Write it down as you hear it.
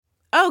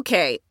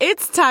Okay,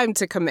 it's time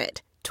to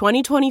commit.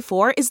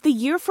 2024 is the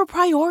year for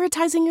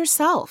prioritizing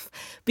yourself.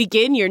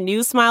 Begin your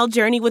new smile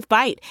journey with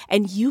Byte,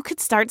 and you could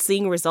start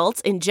seeing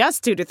results in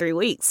just 2 to 3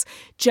 weeks.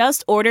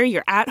 Just order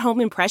your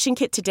at-home impression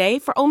kit today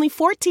for only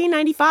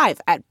 $14.95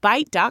 at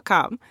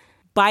Byte.com.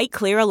 Byte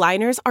Clear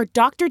aligners are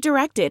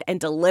doctor-directed and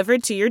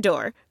delivered to your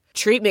door.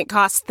 Treatment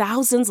costs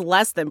thousands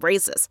less than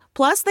braces.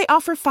 Plus, they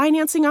offer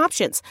financing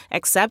options,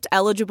 accept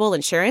eligible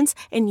insurance,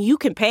 and you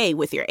can pay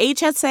with your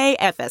HSA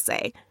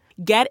FSA.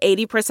 Get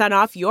 80%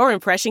 off your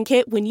impression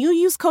kit when you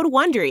use code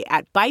WONDERY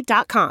at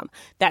Byte.com.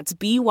 That's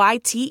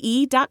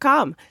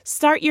BYTE.com.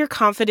 Start your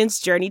confidence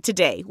journey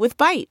today with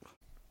Byte.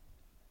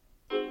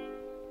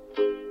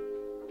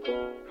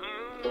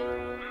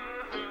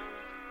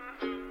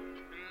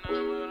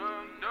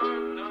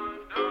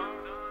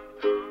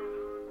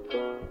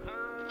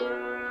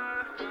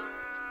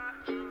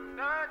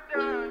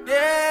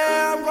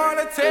 Yeah, I'm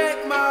gonna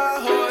take my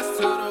horse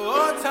to the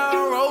old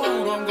town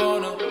road. I'm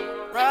gonna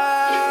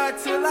ride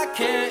till I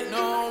can't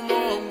no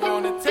more. I'm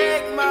gonna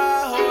take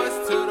my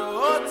horse to the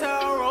old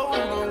town road.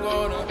 I'm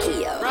gonna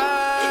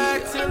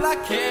ride till I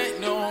can't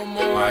no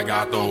more. I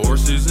got the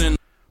horses in.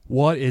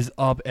 What is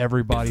up,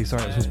 everybody?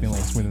 Sorry, it's supposed to be a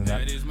little smoother than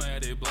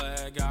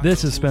that.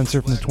 This is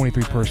Spencer from the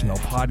 23 Personnel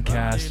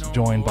Podcast,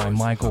 joined by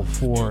Michael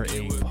for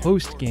a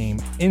post-game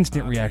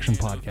instant reaction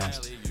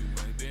podcast.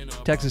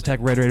 Texas Tech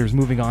Red Raiders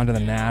moving on to the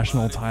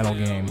national title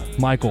game.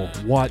 Michael,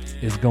 what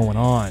is going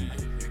on?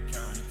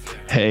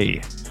 Hey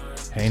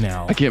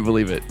now. I can't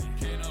believe it.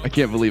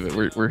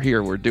 We're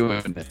here. We're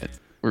doing it.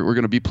 We're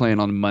going to be playing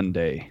on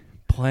Monday.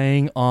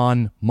 Playing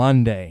on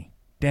Monday.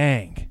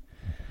 Dang.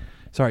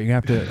 Sorry, you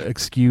have to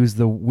excuse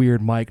the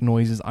weird mic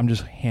noises. I'm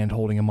just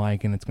hand-holding a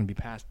mic, and it's going to be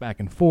passed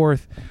back and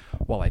forth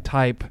while I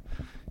type.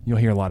 You'll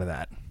hear a lot of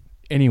that.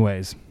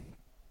 Anyways,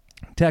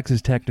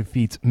 Texas Tech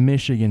defeats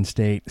Michigan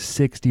State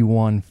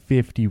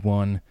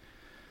 61-51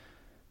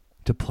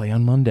 to play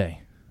on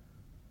Monday.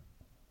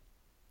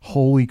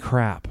 Holy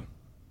crap.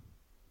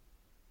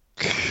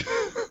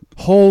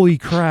 Holy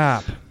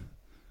crap.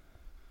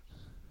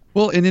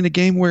 Well, and in a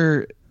game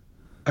where,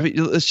 I mean,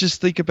 let's just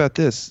think about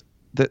this.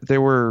 That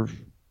there were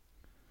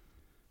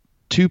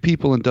 2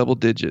 people in double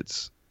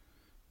digits,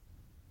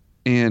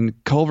 and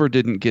Culver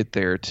didn't get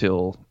there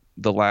till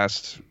the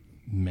last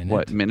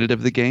minute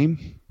of the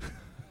game.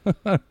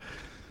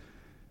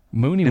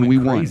 Mooney and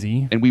went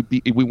crazy. And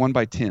we won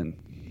by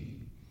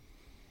 10.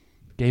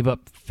 Gave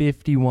up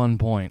 51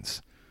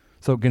 points.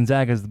 So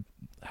Gonzaga's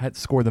had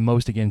scored the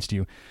most against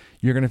you.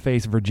 You're going to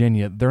face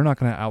Virginia. They're not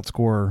going to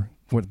outscore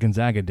what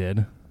Gonzaga did.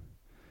 I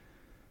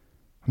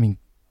mean,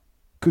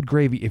 good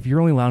gravy. If you're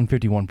only allowing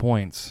 51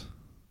 points,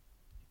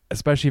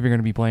 especially if you're going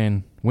to be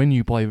playing when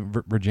you play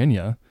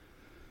Virginia,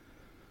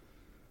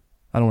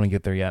 I don't want to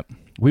get there yet.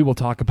 We will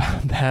talk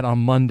about that on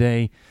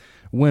Monday.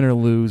 Win or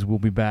lose, we'll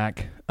be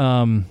back.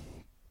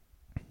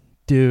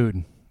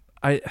 Dude,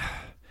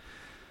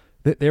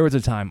 there was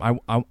a time, I'm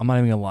not even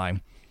going to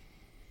lie.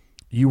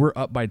 You were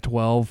up by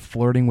 12,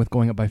 flirting with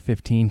going up by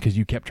 15 because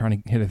you kept trying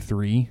to hit a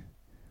 3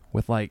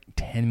 with like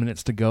 10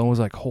 minutes to go. I was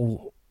like,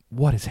 oh,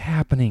 what is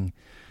happening?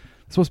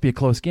 It's supposed to be a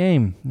close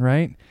game,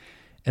 right?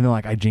 And then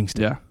like I jinxed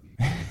it. Yeah.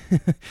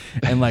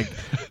 And like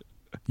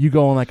you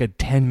go on like a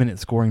 10-minute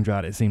scoring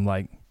drought, it seemed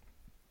like.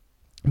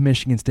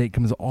 Michigan State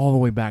comes all the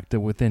way back to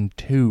within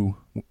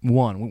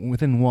 1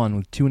 with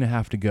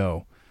 2.5 to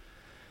go.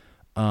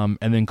 And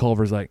then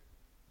Culver's like,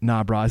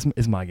 nah, bro,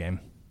 it's my game.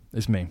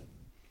 It's me.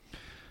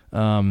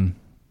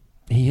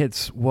 He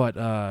hits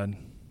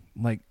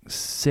like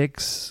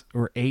 6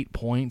 or 8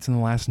 points in the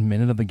last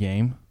minute of the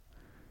game.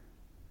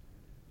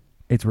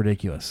 It's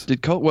ridiculous.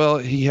 Well,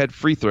 he had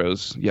free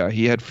throws. Yeah,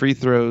 he had free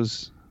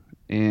throws,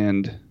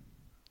 and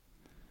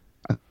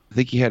I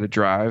think he had a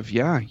drive.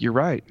 Yeah, you're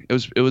right.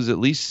 It was at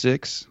least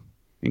 6,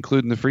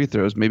 including the free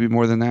throws, maybe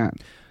more than that.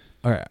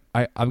 All right,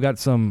 I've got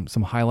some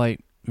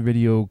highlight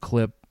audio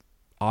clip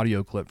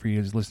for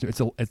you to listen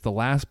to. It's the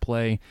last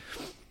play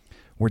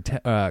where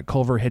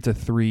Culver hits a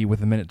 3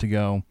 with a minute to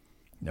go.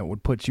 That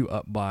would put you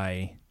up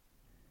by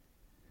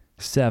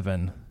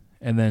 7,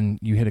 and then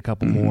you hit a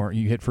couple more.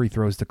 You hit free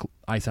throws to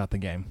ice out the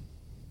game.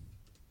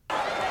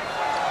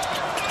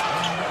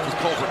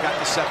 Culver got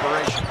the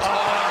separation.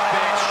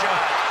 Big shot.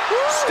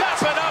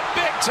 Stepping up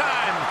big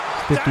time.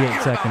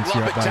 58 seconds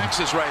here at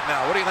Texas right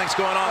now. What do you think's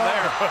going on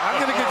there? I'm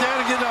going to get down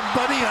and get on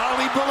Buddy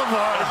Holly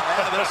Boulevard.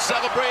 And they're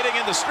celebrating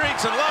in the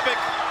streets in Lubbock.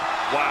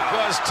 Wow.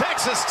 Because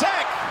Texas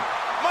Tech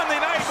Monday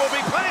night will be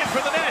playing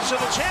for the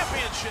national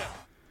championship.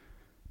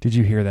 Did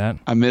you hear that?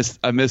 I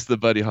missed the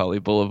Buddy Holly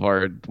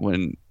Boulevard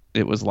when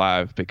it was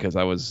live because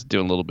I was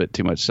doing a little bit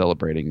too much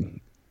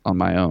celebrating on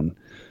my own.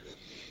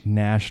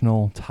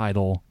 National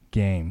title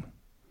game.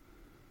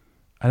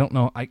 I don't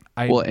know. I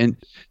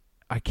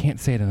can't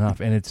say it enough,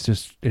 and it's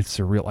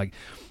surreal. Like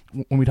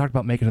when we talked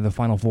about making it to the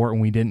Final Four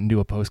and we didn't do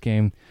a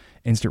post-game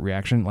instant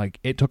reaction, like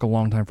it took a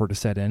long time for it to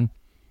set in,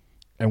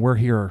 and we're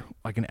here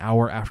like an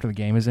hour after the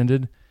game has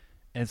ended,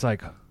 and it's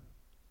like,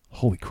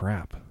 holy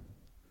crap.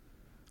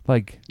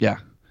 Like, yeah,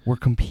 we're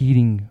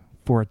competing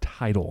for a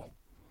title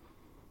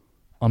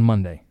on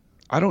Monday.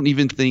 I don't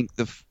even think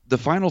the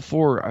Final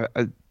Four.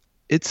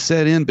 It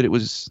set in, but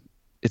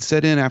it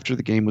set in after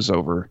the game was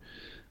over.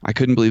 I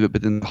couldn't believe it,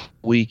 but then the whole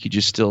week you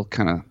just still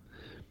kind of.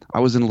 I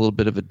was in a little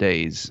bit of a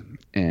daze,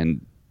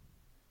 and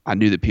I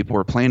knew that people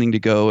were planning to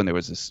go, and there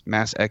was this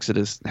mass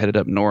exodus headed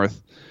up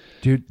north.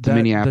 Dude, to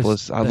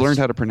Minneapolis. I've learned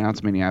how to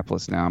pronounce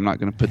Minneapolis now. I'm not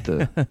going to put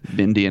the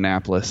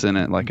Indianapolis in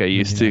it like I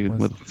used to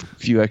with a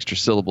few extra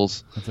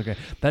syllables. That's okay.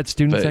 That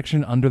student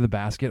section under the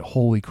basket,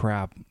 holy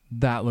crap.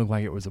 That looked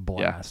like it was a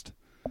blast.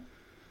 Yeah.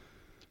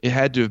 It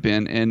had to have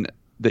been, and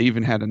they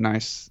even had a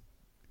nice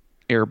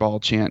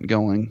airball chant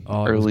going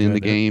early in the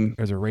game.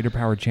 There's a Raider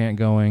Power chant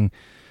going.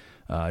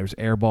 There's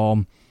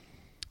airball.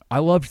 I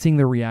loved seeing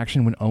the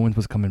reaction when Owens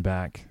was coming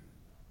back.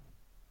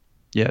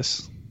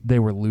 Yes. They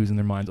were losing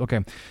their minds.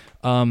 Okay.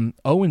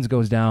 Owens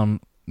goes down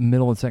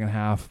middle of the second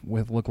half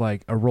with look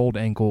like a rolled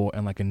ankle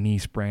and like a knee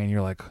sprain.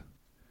 You're like,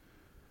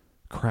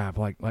 crap.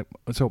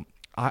 So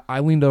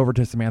I leaned over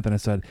to Samantha and I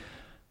said,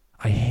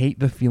 I hate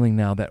the feeling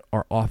now that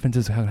our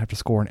offenses have to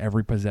score in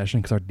every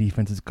possession because our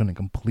defense is going to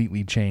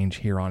completely change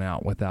here on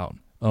out without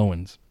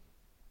Owens.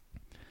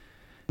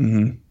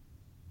 Mm-hmm.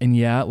 And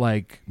yeah,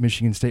 like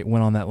Michigan State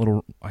went on that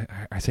little,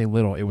 I say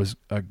little, it was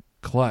a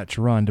clutch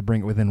run to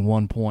bring it within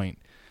 1 point.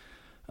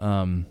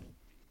 And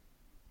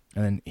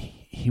then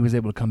he was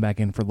able to come back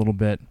in for a little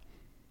bit.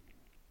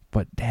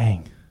 But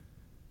dang.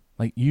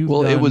 Like it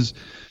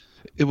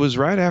was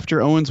right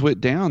after Owens went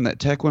down that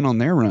Tech went on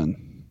their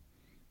run.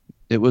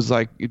 It was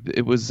like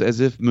it was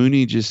as if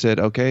Mooney just said,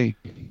 "Okay,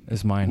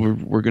 it's mine.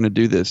 We're going to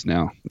do this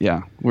now.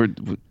 Yeah, we're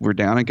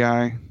down a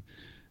guy.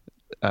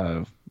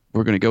 We're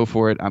going to go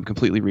for it." I'm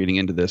completely reading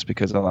into this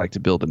because I like to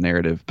build a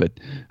narrative, but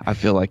I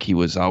feel like he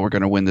was, we're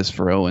going to win this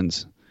for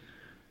Owens.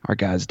 Our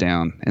guy's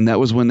down, and that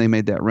was when they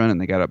made that run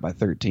and they got up by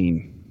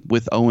 13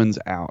 with Owens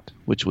out,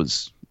 which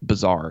was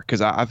bizarre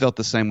because I felt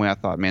the same way. I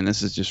thought, man,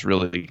 this is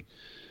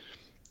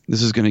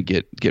going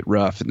to get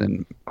rough. And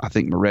then I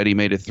think Moretti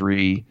made a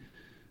 3.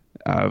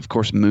 Of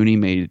course, Mooney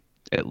made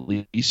at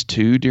least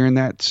 2 during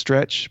that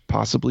stretch,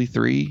 possibly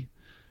 3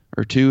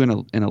 or 2 in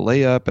a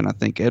layup, and I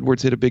think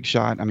Edwards hit a big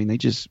shot. I mean, they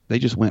just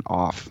went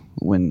off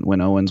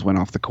when Owens went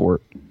off the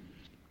court.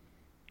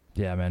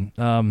 Yeah,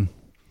 man.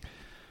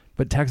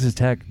 But Texas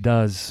Tech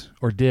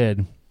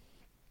did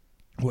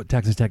what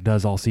Texas Tech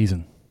does all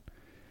season.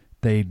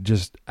 They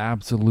just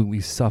absolutely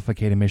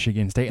suffocated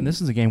Michigan State, and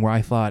this is a game where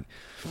I thought,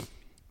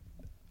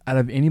 out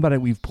of anybody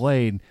we've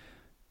played,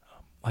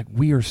 like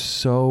we are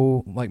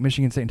so like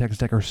Michigan State and Texas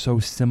Tech are so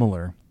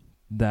similar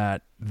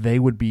that they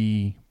would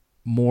be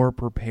more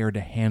prepared to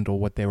handle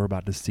what they were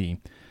about to see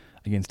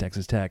against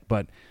Texas Tech.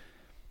 But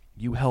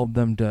you held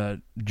them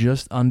to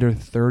just under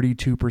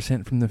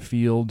 32% from the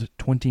field,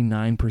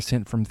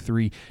 29% from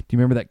 3. Do you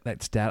remember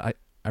that stat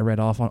I read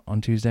off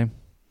on Tuesday?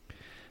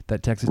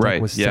 That Texas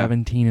Tech was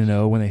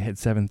 17-0 when they hit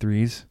 7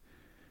 threes.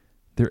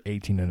 They're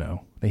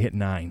 18-0. They hit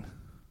 9.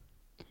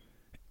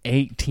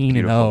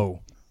 18-0.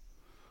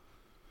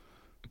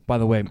 By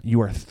the way,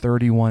 you are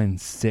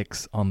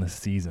 31-6 on the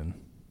season.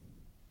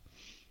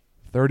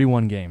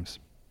 31 games.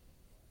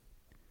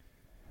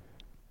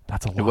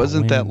 That's a lot. It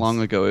wasn't of that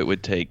long ago it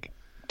would take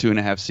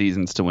 2.5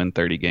 seasons to win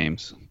 30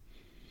 games.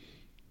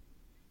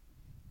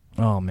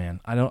 Oh,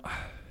 man. I don't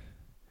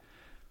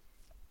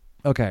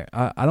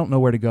know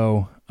where to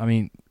go. I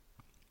mean,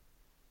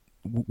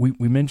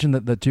 we mentioned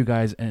that the 2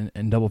 guys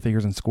in double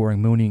figures in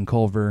scoring, Mooney and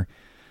Culver.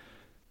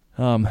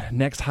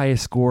 Next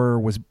highest scorer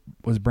was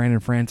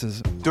Brandon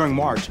Francis. During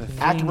March,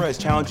 Acura is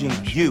challenging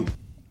you.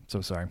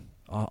 So sorry.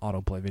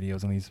 Autoplay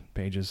videos on these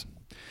pages.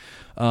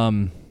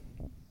 The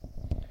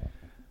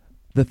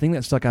thing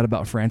that stuck out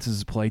about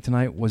Francis's play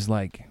tonight was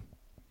like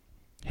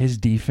his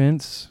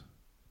defense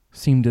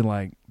seemed to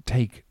like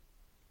take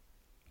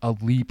a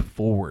leap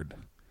forward.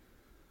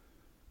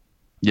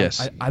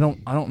 Yes. I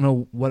don't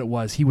know what it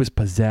was. He was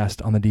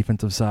possessed on the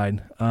defensive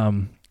side.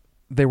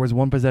 There was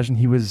one possession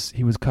he was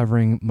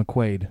covering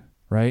McQuaid,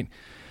 right?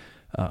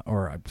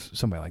 Or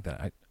somebody like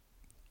that.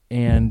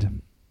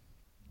 And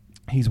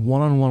he's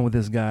one-on-one with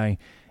this guy,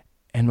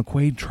 and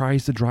McQuaid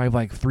tries to drive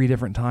like 3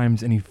 different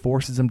times, and he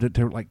forces him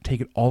to like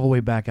take it all the way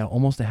back out,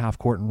 almost to half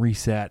court and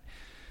reset,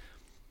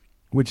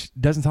 which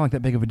doesn't sound like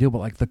that big of a deal, but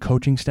like the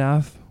coaching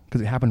staff, because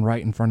it happened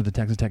right in front of the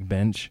Texas Tech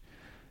bench,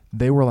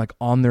 they were like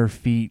on their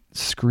feet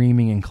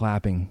screaming and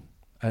clapping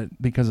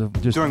because of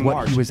just During what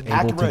March, he was able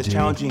Acura to is do.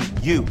 challenging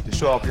you to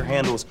show off your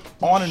handles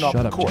on and off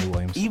Shut the up, court, Jay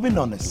Williams. even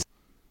on the.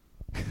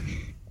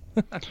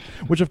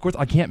 Which, of course,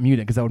 I can't mute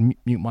it because that would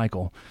mute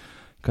Michael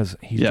because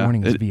he's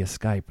joining us via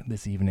Skype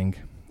this evening.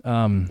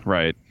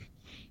 Right.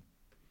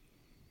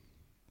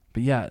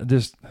 But yeah,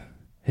 just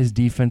his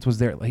defense was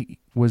there. He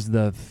was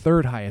the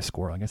 3rd highest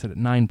scorer, like I said, at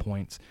 9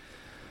 points.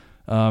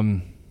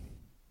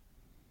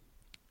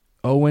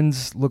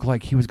 Owens looked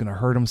like he was going to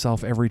hurt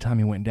himself every time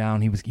he went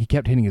down. He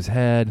kept hitting his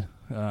head.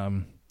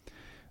 Then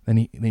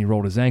he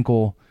rolled his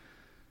ankle.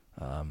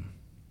 Had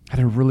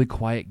a really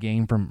quiet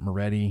game from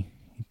Moretti.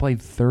 He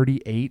played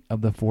 38 of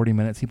the 40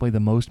 minutes. He played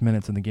the most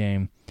minutes in the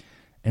game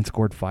and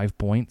scored 5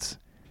 points.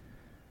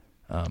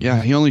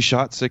 He only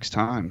shot 6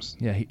 times.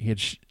 Yeah, he had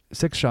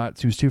 6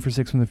 shots. He was 2 for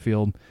 6 from the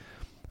field,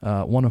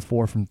 1 of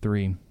 4 from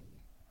 3.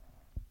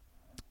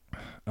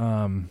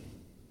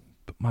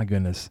 But my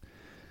goodness,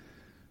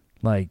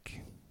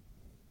 like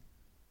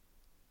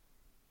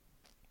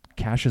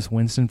Cassius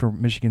Winston for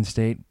Michigan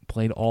State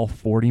played all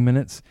 40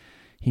 minutes.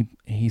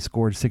 He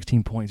scored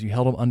 16 points. You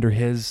held him under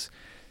his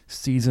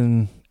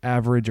season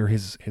average or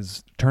his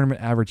tournament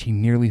average. He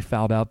nearly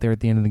fouled out there at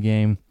the end of the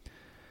game.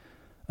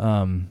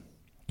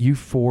 You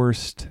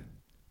forced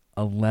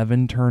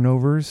 11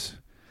 turnovers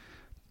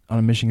on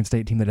a Michigan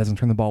State team that doesn't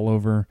turn the ball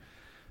over,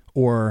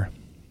 or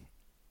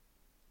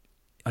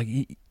like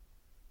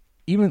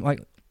even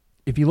like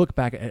if you look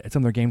back at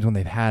some of their games when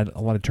they've had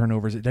a lot of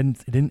turnovers, it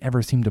didn't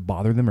ever seem to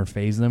bother them or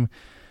faze them.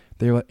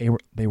 They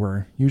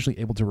were usually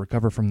able to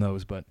recover from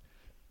those, but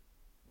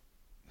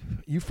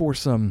you force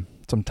some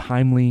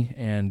timely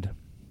and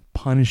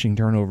punishing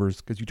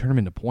turnovers because you turn them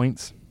into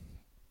points,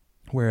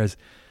 whereas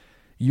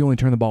you only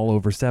turn the ball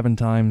over 7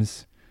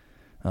 times.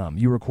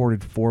 You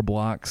recorded 4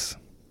 blocks.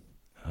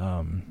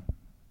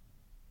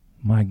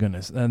 My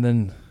goodness. And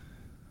then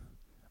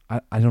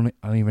I don't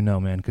even know,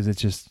 man, because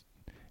it's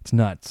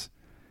nuts.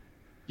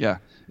 Yeah,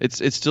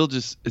 it's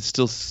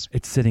still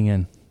sitting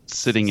in.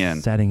 Setting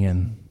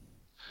in.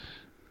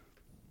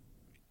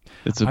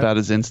 It's about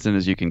as instant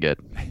as you can get.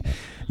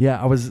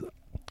 Yeah,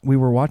 we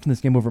were watching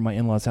this game over at my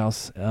in-laws'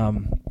 house,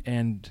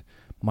 and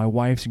my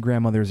wife's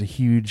grandmother is a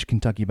huge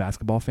Kentucky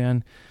basketball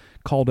fan.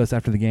 Called us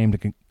after the game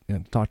to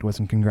talk to us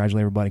and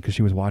congratulate everybody because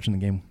she was watching the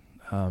game.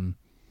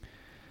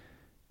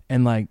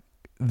 And like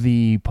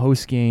the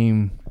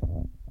post-game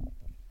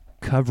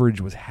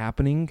coverage was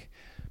happening,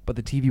 but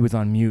the TV was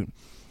on mute.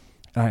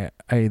 They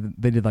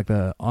did like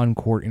the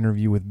on-court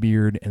interview with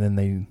Beard, and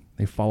then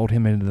they followed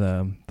him into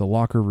the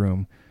locker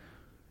room.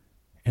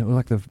 And it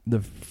looked like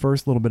the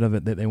first little bit of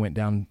it that they went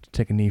down to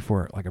take a knee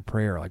for like a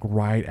prayer, like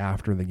right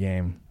after the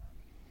game.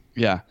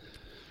 Yeah.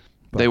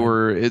 But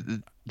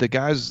the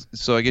guys,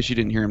 so I guess you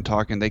didn't hear him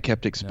talking. They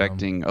kept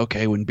expecting,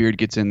 okay, when Beard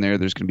gets in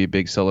there's going to be a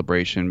big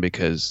celebration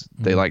because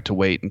they like to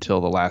wait until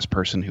the last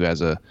person who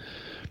has a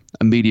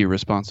media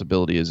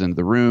responsibility is in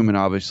the room. And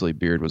obviously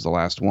Beard was the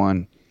last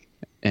one.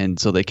 And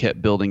so they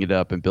kept building it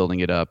up.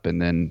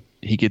 And then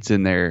he gets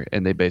in there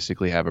and they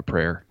basically have a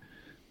prayer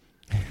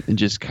and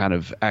just kind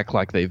of act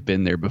like they've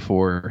been there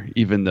before,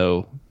 even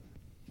though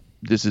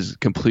this is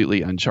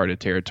completely uncharted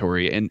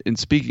territory. And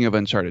speaking of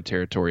uncharted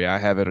territory, I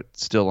have it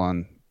still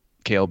on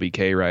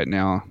KLBK right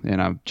now,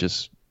 and I'm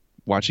just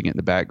watching it in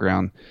the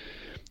background.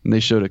 And they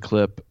showed a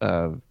clip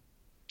of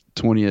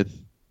 20th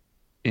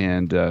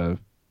and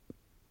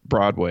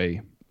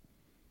Broadway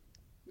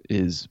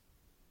is,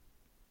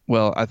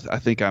 well, I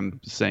think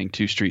I'm saying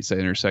 2 streets that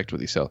intersect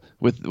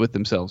with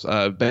themselves.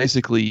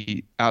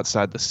 Basically,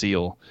 outside the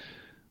Seal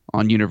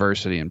on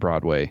University and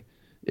Broadway,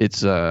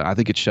 it's I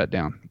think it's shut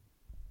down.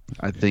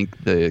 I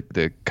think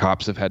the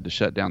cops have had to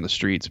shut down the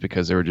streets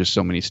because there were just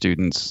so many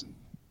students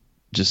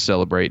just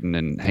celebrating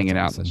and hanging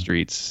out in the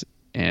streets,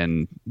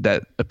 and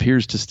that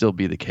appears to still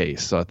be the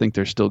case. So I think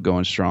they're still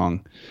going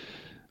strong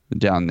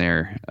down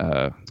there,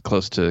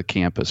 close to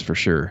campus for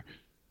sure.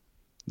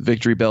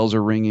 Victory bells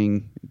are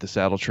ringing. The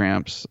Saddle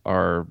Tramps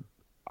are,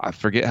 I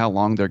forget how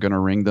long they're going to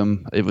ring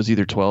them. It was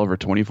either 12 or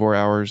 24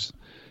 hours,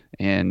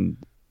 and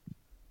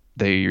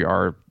they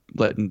are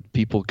letting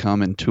people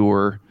come and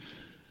tour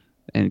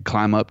and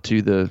climb up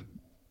to the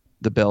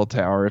bell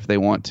tower if they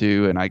want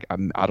to. And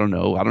I don't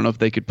know. I don't know if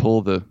they could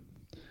pull the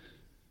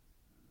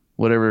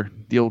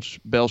old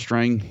bell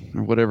string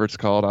or whatever it's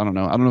called. I don't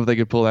know. I don't know if they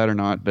could pull that or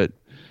not, but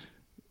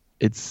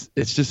it's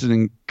just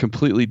a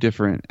completely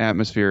different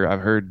atmosphere.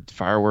 I've heard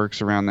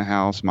fireworks around the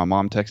house. My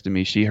mom texted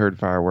me. She heard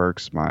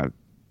fireworks. My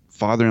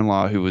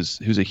father-in-law, who's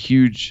a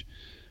huge,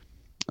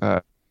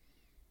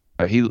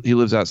 he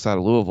lives outside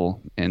of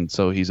Louisville. And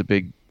so he's a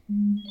big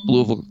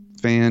Louisville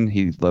fan.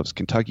 He loves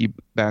Kentucky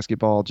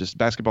basketball, just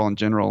basketball in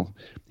general.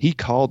 He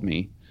called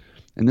me,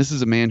 and this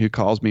is a man who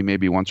calls me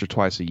maybe once or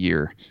twice a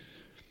year.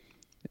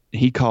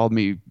 He called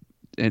me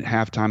at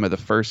halftime of the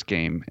first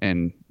game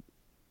and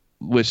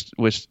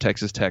wished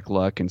Texas Tech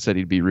luck and said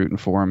he'd be rooting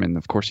for him. And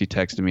of course he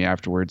texted me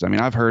afterwards. I mean,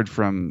 I've heard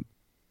from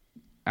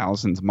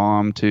Allison's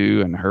mom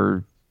too, and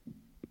her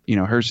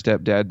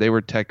stepdad. They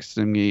were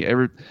texting me.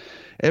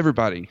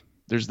 Everybody.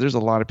 There's a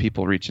lot of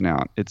people reaching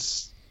out.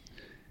 It's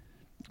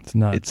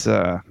nuts.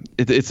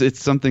 It's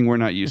something we're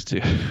not used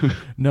to.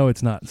 No,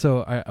 it's not.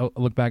 So I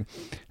look back.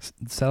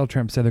 Saddle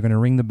Tramp said they're going to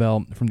ring the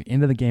bell from the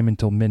end of the game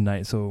until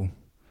midnight. So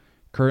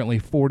currently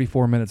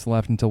 44 minutes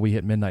left until we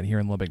hit midnight here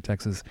in Lubbock,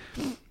 Texas.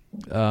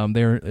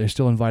 They're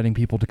still inviting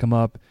people to come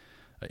up,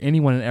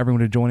 anyone and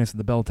everyone to join us at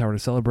the bell tower to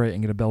celebrate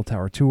and get a bell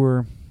tower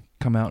tour,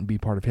 come out and be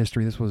part of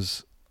history. This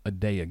was a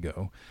day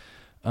ago.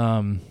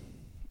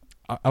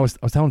 I was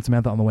telling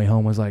Samantha on the way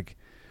home, was like,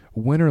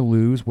 win or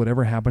lose,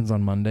 whatever happens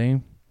on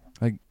Monday,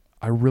 like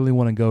I really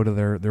want to go to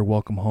their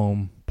welcome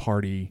home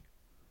party,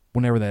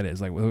 whenever that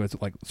is, like whether it's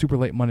like super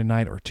late Monday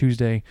night or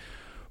Tuesday,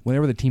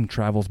 whenever the team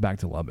travels back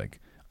to Lubbock,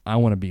 I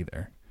want to be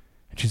there.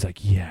 And she's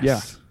like, yes. Yeah.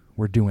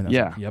 We're doing that.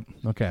 Yeah. Yep.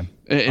 Okay.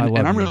 And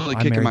I'm you. really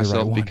I kicking married the right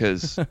myself one.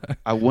 because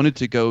I wanted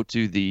to go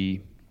to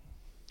the,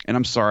 and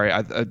I'm sorry,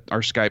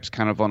 our Skype's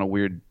kind of on a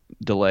weird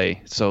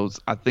delay. So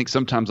I think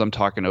sometimes I'm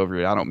talking over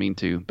it. I don't mean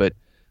to, but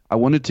I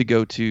wanted to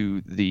go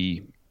to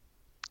the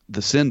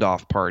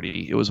send-off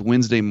party. It was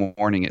Wednesday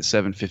morning at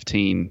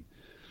 7:15.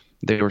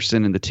 They were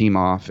sending the team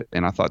off,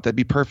 and I thought that'd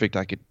be perfect.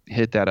 I could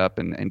hit that up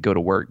and go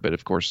to work. But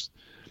of course,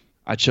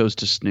 I chose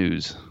to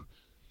snooze.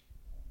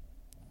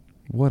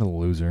 What a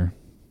loser.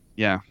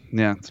 Yeah,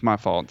 it's my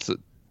fault. It's,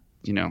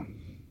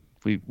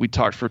 we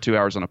talked for 2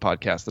 hours on a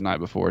podcast the night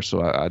before,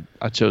 so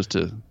I chose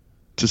to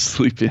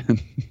sleep in.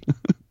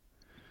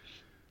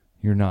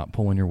 You're not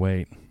pulling your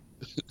weight.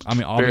 I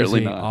mean,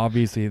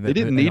 obviously they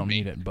didn't they need don't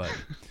me. need it, but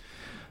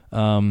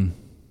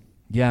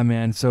yeah,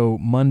 man. So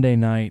Monday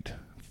night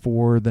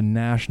for the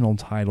national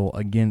title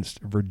against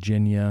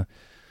Virginia.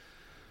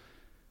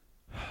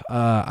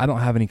 I don't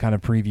have any kind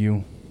of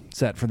preview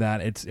set for that.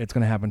 It's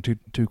going to happen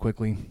too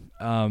quickly.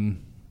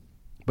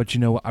 But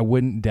I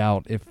wouldn't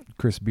doubt if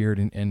Chris Beard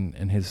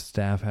and his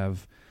staff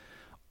have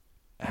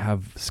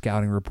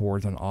scouting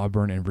reports on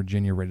Auburn and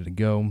Virginia ready to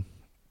go,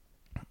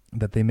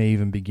 that they may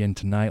even begin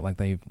tonight like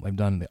they've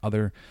done in the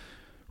other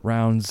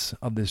rounds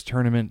of this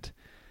tournament.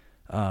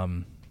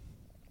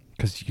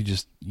 Because you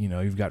just,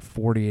 you've got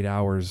 48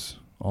 hours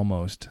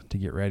almost to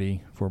get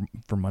ready for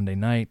Monday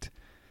night.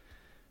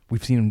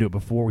 We've seen them do it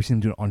before. We've seen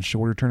them do it on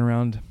shorter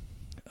turnaround.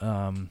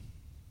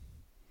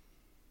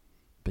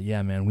 But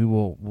yeah, man,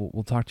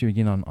 we'll talk to you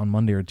again on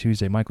Monday or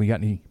Tuesday. Michael, you got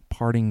any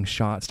parting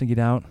shots to get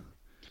out?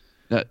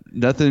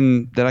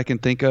 Nothing that I can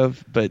think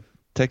of, but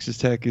Texas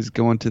Tech is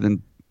going to the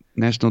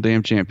national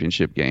damn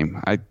championship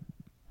game.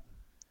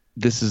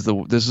 This is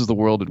the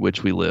world in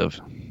which we live.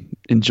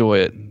 Enjoy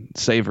it,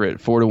 savor it.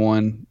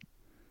 4-1.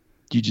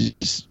 You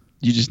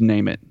just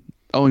name it.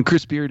 Oh, and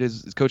Chris Beard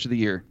is coach of the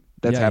year.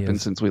 That's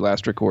happened since we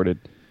last recorded.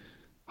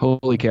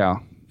 Holy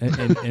cow!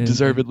 And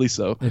deservedly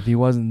so. If he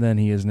wasn't then,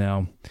 he is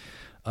now.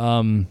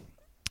 How do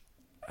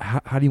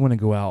you want to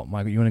go out,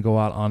 Michael? You want to go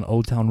out on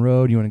Old Town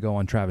Road? You want to go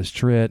on Travis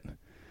Tritt?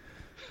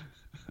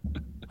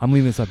 I'm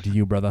leaving this up to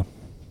you, brother.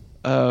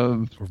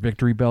 Or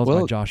Victory Bells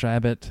by Josh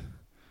Abbott.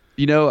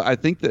 I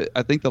think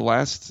our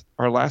last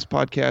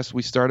podcast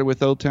we started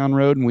with Old Town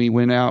Road and we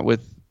went out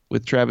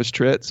with Travis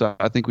Tritt, so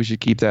I think we should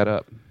keep that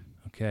up.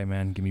 Okay,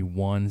 man. Give me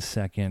 1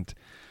 second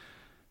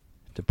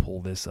to pull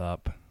this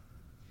up.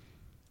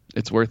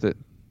 It's worth it.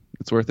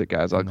 It's worth it,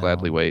 guys. I'll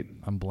gladly wait.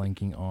 I'm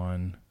blanking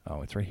on.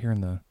 Oh, it's right here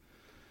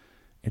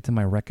it's in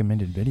my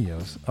recommended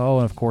videos. Oh,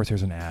 and of course,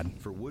 there's an ad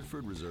for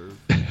Woodford Reserve.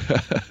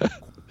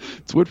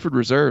 It's Woodford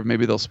Reserve.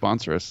 Maybe they'll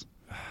sponsor us.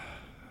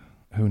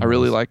 Who knows? I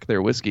really like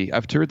their whiskey.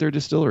 I've toured their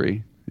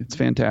distillery. It's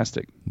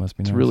fantastic. Must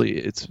be nice.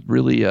 It's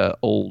really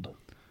old,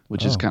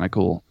 which is kind of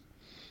cool.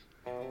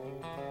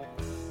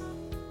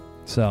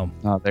 So.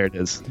 Oh, there it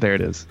is. There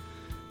it is.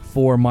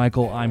 For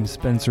Michael, I'm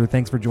Spencer.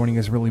 Thanks for joining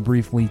us really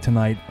briefly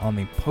tonight on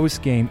the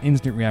post-game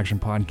Instant Reaction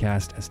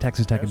podcast as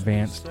Texas Tech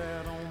advanced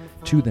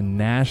to the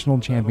national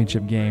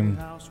championship game.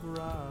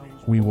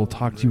 We will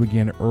talk to you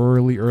again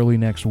early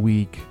next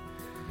week.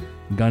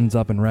 Guns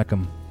up and wreck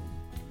 'em.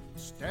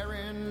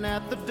 Staring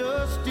at the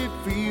dusty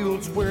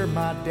fields where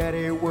my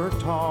daddy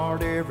worked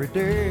hard every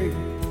day.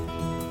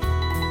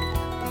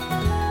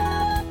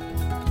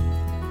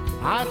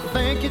 I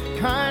think it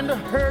kinda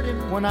hurt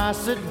him when I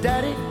said,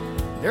 Daddy,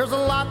 there's a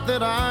lot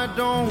that I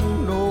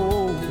don't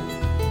know.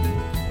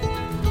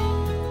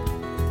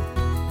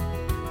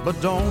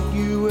 But don't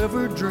you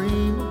ever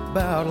dream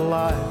about a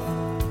life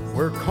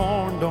where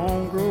corn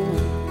don't grow.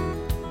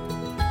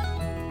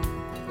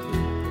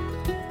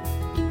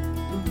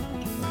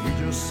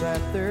 He just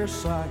sat there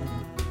silent,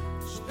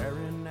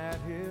 staring at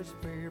his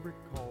favorite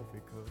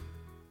coffee cup.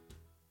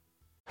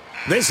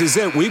 This is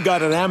it. We've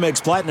got an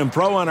Amex Platinum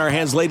Pro on our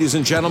hands, ladies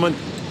and gentlemen.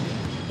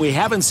 We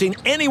haven't seen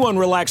anyone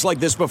relax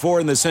like this before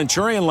in the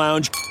Centurion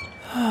Lounge.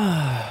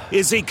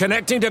 Is he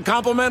connecting to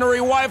complimentary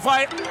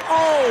Wi-Fi?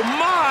 Oh,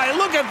 my.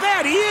 Look at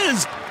that. He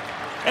is.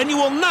 And you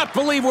will not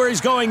believe where he's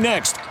going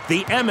next.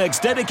 The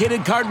Amex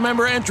dedicated card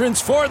member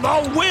entrance for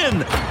the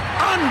win.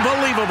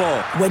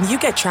 Unbelievable. When you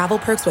get travel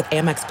perks with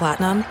Amex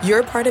Platinum,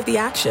 you're part of the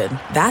action.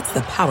 That's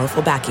the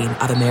powerful backing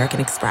of American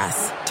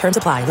Express. Terms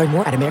apply. Learn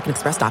more at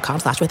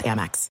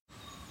americanexpress.com/withAmex.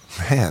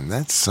 Man,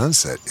 that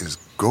sunset is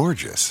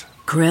gorgeous.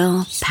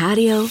 Grill,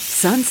 patio,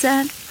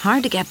 sunset.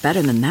 Hard to get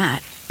better than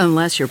that.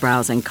 Unless you're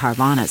browsing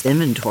Carvana's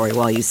inventory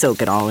while you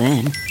soak it all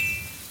in.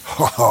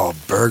 Oh,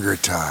 burger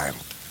time.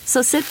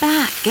 So sit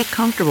back, get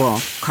comfortable.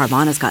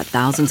 Carvana's got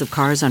thousands of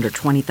cars under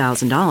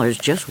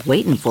 $20,000 just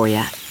waiting for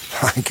you.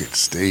 I could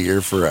stay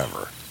here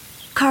forever.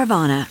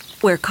 Carvana,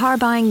 where car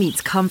buying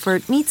meets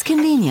comfort meets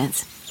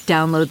convenience.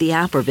 Download the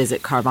app or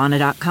visit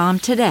Carvana.com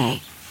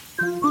today.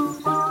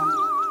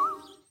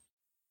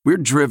 We're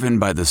driven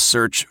by the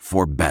search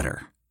for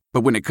better.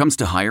 But when it comes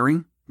to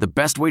hiring, the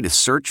best way to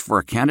search for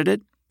a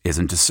candidate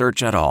isn't to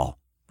search at all.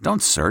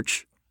 Don't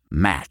search.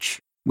 Match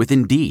with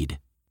Indeed.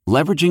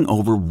 Leveraging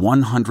over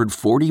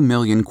 140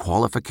 million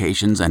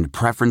qualifications and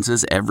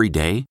preferences every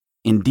day,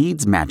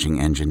 Indeed's matching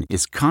engine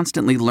is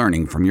constantly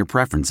learning from your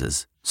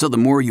preferences, so the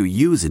more you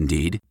use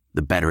Indeed,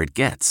 the better it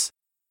gets.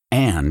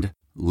 And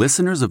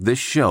listeners of this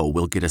show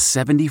will get a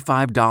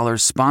 $75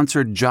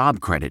 sponsored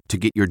job credit to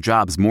get your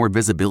jobs more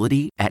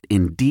visibility at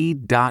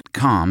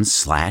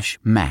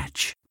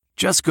Indeed.com/match.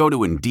 Just go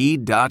to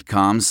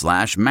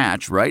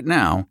Indeed.com/match right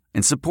now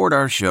and support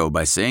our show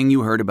by saying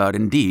you heard about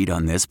Indeed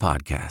on this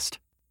podcast.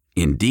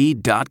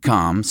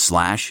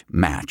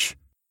 Indeed.com/match.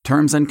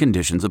 Terms and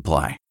conditions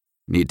apply.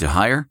 Need to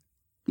hire?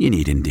 You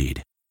need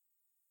Indeed.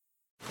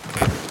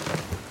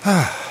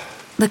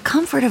 The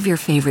comfort of your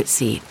favorite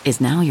seat is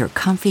now your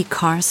comfy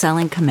car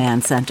selling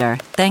command center,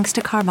 thanks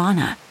to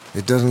Carvana.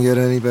 It doesn't get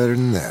any better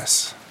than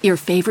this. Your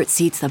favorite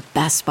seat's the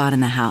best spot in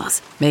the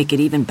house. Make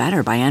it even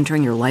better by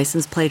entering your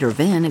license plate or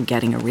VIN and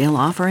getting a real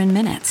offer in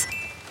minutes.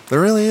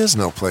 There really is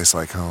no place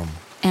like home.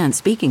 And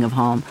speaking of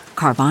home,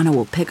 Carvana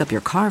will pick up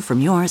your car from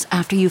yours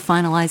after you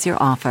finalize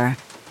your offer.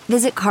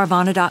 Visit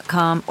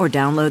Carvana.com or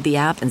download the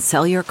app and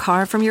sell your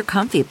car from your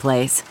comfy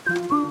place.